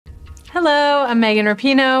Hello, I'm Megan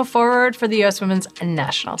Rapinoe, forward for the US Women's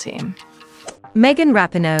National Team. Megan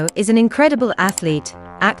Rapinoe is an incredible athlete,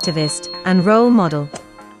 activist, and role model.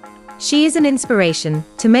 She is an inspiration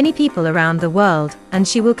to many people around the world, and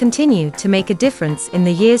she will continue to make a difference in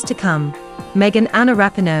the years to come. Megan Anna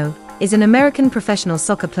Rapinoe is an American professional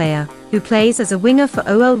soccer player who plays as a winger for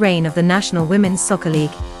OL Reign of the National Women's Soccer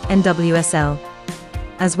League, NWSL,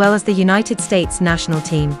 as well as the United States national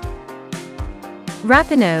team.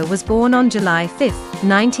 Rapinoe was born on July 5,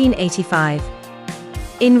 1985,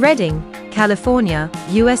 in Redding, California,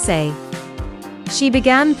 USA. She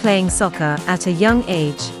began playing soccer at a young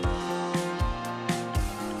age.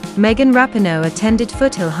 Megan Rapinoe attended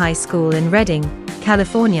Foothill High School in Redding,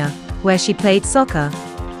 California, where she played soccer,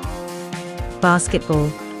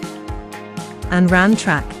 basketball, and ran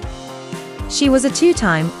track. She was a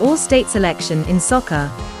two-time All-State selection in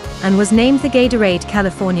soccer and was named the Gatorade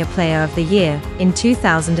California Player of the Year in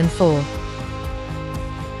 2004.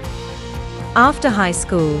 After high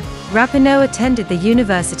school, Rapinoe attended the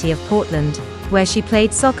University of Portland, where she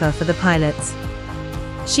played soccer for the Pilots.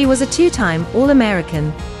 She was a two-time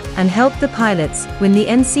All-American and helped the Pilots win the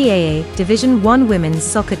NCAA Division I Women's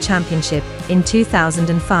Soccer Championship in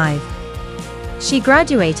 2005. She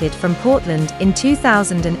graduated from Portland in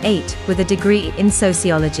 2008 with a degree in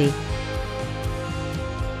sociology.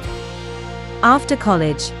 After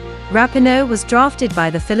college, Rapinoe was drafted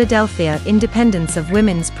by the Philadelphia Independence of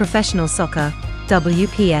Women's Professional Soccer,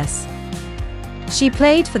 WPS. She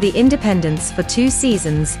played for the Independence for 2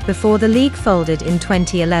 seasons before the league folded in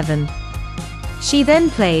 2011. She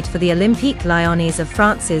then played for the Olympique Lyonnais of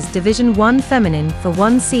France's Division I Feminine for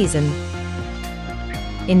 1 season.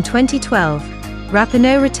 In 2012,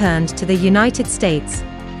 Rapinoe returned to the United States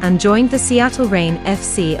and joined the Seattle Reign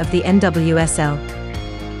FC of the NWSL.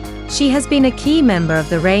 She has been a key member of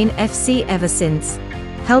the Reign FC ever since,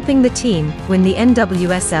 helping the team win the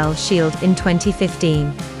NWSL Shield in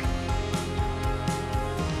 2015.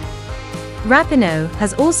 Rapinoe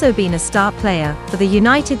has also been a star player for the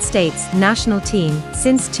United States national team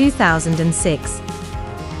since 2006.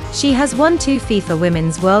 She has won 2 FIFA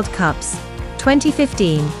Women's World Cups,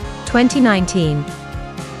 2015, 2019,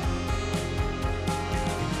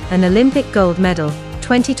 an Olympic gold medal,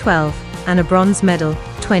 2012, and a bronze medal,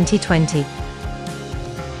 2020.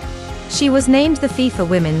 She was named the FIFA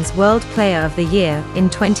Women's World Player of the Year in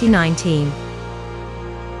 2019.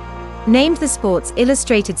 Named the Sports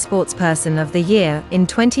Illustrated Sportsperson of the Year in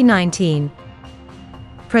 2019.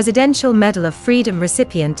 Presidential Medal of Freedom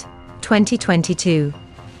recipient, 2022.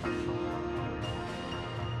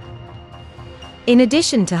 In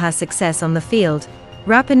addition to her success on the field,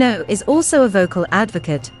 Rapinoe is also a vocal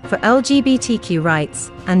advocate for LGBTQ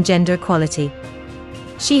rights and gender equality.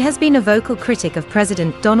 She has been a vocal critic of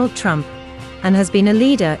President Donald Trump and has been a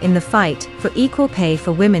leader in the fight for equal pay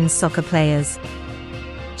for women's soccer players.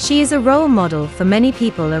 She is a role model for many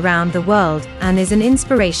people around the world and is an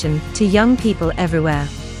inspiration to young people everywhere.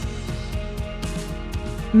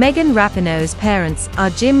 Megan Rapinoe's parents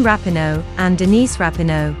are Jim Rapinoe and Denise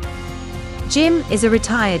Rapinoe. Jim is a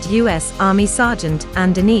retired U.S. Army sergeant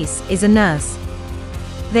and Denise is a nurse.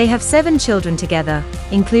 They have 7 children together,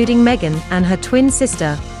 including Megan and her twin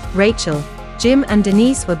sister, Rachel. Jim and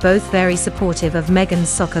Denise were both very supportive of Megan's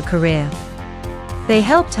soccer career. They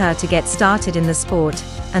helped her to get started in the sport,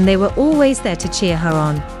 and they were always there to cheer her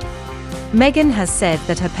on. Megan has said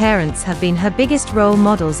that her parents have been her biggest role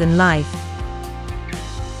models in life.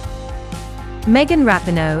 Megan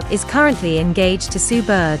Rapinoe is currently engaged to Sue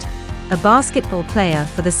Bird, a basketball player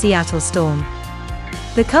for the Seattle Storm.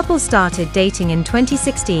 The couple started dating in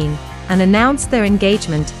 2016 and announced their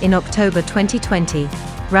engagement in October 2020.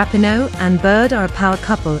 Rapinoe and Bird are a power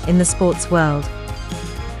couple in the sports world.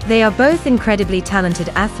 They are both incredibly talented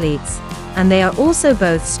athletes, and they are also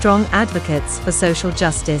both strong advocates for social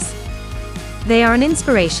justice. They are an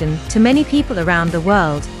inspiration to many people around the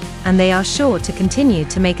world, and they are sure to continue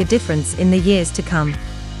to make a difference in the years to come.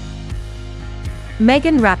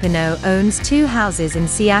 Megan Rapinoe owns 2 houses in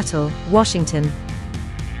Seattle, Washington.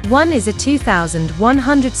 One is a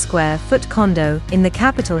 2,100 square foot condo in the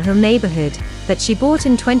Capitol Hill neighborhood that she bought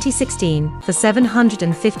in 2016 for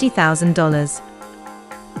 $750,000.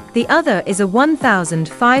 The other is a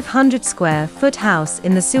 1,500 square foot house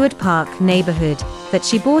in the Seward Park neighborhood that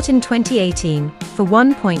she bought in 2018 for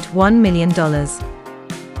 $1.1 million.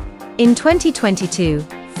 In 2022,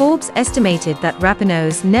 Forbes estimated that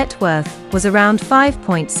Rapinoe's net worth was around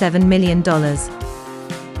 $5.7 million.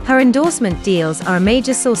 Her endorsement deals are a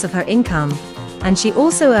major source of her income, and she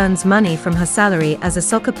also earns money from her salary as a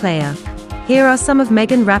soccer player. Here are some of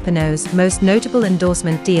Megan Rapinoe's most notable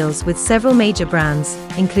endorsement deals with several major brands,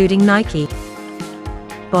 including Nike,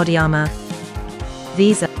 Body Armor,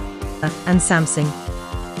 Visa, and Samsung.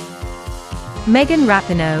 Megan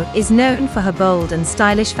Rapinoe is known for her bold and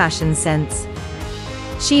stylish fashion sense.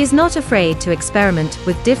 She is not afraid to experiment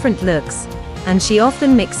with different looks, and she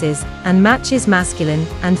often mixes and matches masculine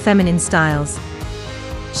and feminine styles.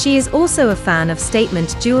 She is also a fan of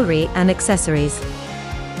statement jewelry and accessories.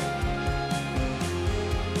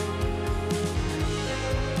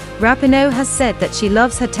 Rapinoe has said that she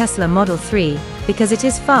loves her Tesla Model 3 because it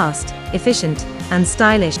is fast, efficient, and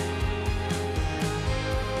stylish.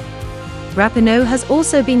 Rapinoe has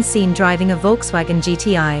also been seen driving a Volkswagen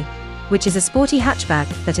GTI, which is a sporty hatchback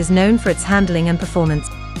that is known for its handling and performance.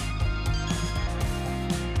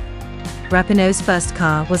 Rapinoe's first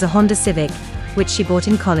car was a Honda Civic, which she bought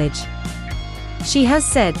in college. She has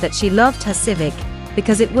said that she loved her Civic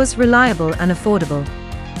because it was reliable and affordable.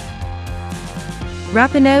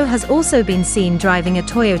 Rapinoe has also been seen driving a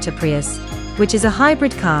Toyota Prius, which is a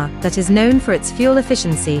hybrid car that is known for its fuel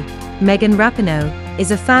efficiency. Megan Rapinoe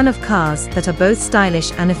is a fan of cars that are both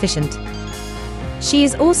stylish and efficient. She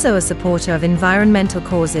is also a supporter of environmental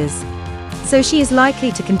causes, so she is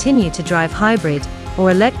likely to continue to drive hybrid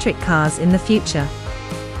or electric cars in the future.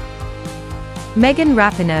 Megan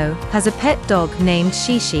Rapinoe has a pet dog named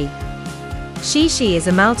Shishi. Shishi is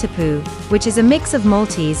a Maltipoo, which is a mix of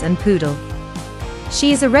Maltese and Poodle.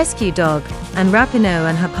 She is a rescue dog, and Rapinoe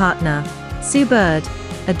and her partner, Sue Bird,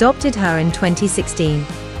 adopted her in 2016.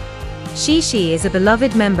 Shishi is a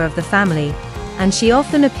beloved member of the family, and she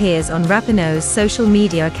often appears on Rapinoe's social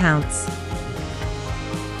media accounts.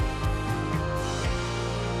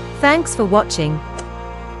 Thanks for watching.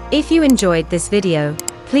 If you enjoyed this video,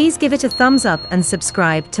 please give it a thumbs up and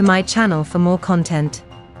subscribe to my channel for more content.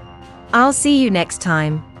 I'll see you next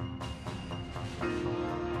time.